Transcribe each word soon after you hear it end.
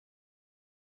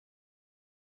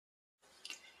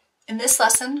In this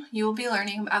lesson, you will be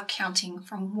learning about counting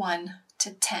from 1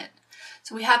 to 10.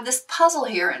 So we have this puzzle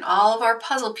here and all of our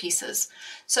puzzle pieces.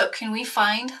 So can we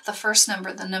find the first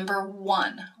number, the number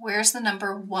 1? Where's the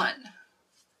number 1?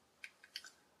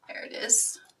 There it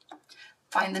is.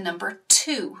 Find the number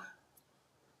 2.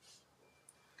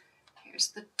 Here's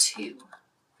the 2.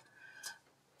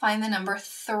 Find the number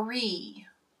 3.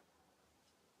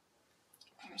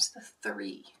 Here's the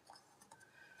 3.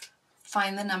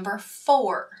 Find the number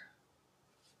 4.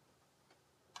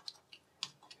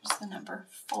 Here's the number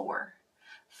 4.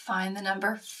 Find the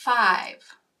number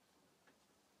 5.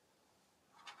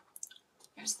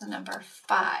 Here's the number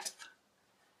 5.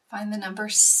 Find the number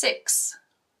 6.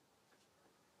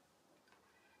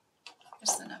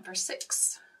 Here's the number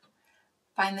 6.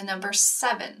 Find the number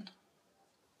 7.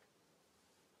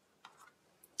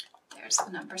 There's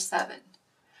the number 7.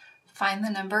 Find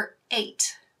the number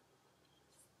 8.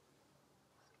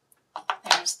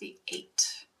 There's the 8.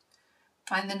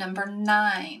 Find the number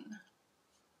 9.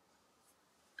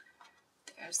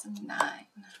 There's the 9.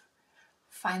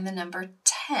 Find the number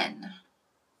 10.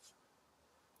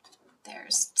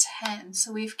 There's 10.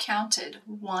 So we've counted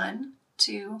 1,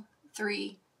 2,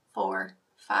 3, 4,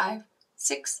 5,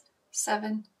 6,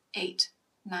 7, 8,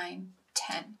 9,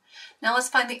 10. Now let's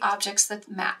find the objects that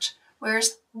match.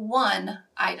 Where's one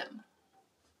item?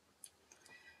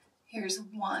 Here's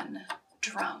one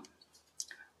drum.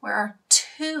 Where are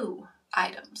 2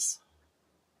 items?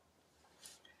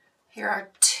 Here are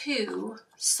 2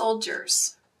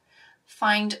 soldiers.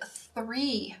 Find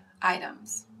 3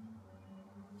 items.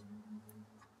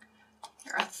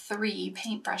 Here are 3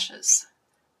 paintbrushes.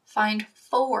 Find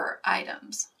 4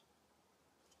 items.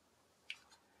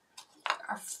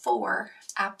 There are 4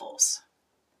 apples.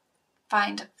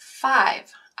 Find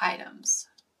 5 items.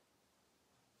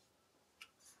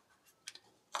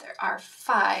 There are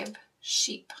 5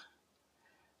 sheep.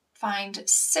 Find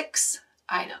 6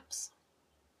 items.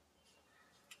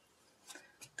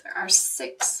 There are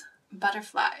 6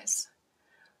 butterflies.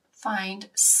 Find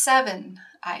 7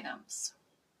 items.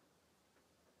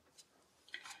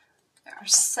 There are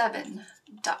 7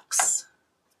 ducks.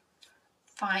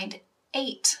 Find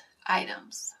 8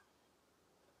 items.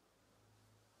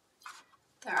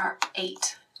 There are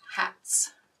 8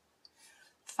 hats.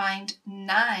 Find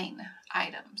 9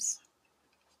 items.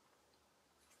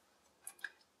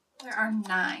 There are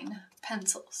 9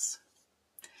 pencils.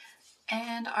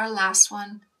 And our last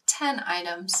one, 10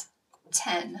 items,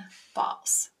 10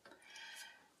 balls.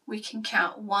 We can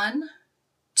count 1,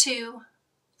 2,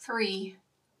 3,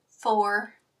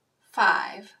 4,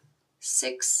 5,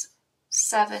 6,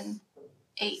 7,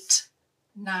 8,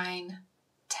 9,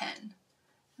 10.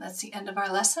 That's the end of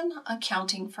our lesson on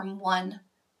counting from 1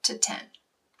 to 10.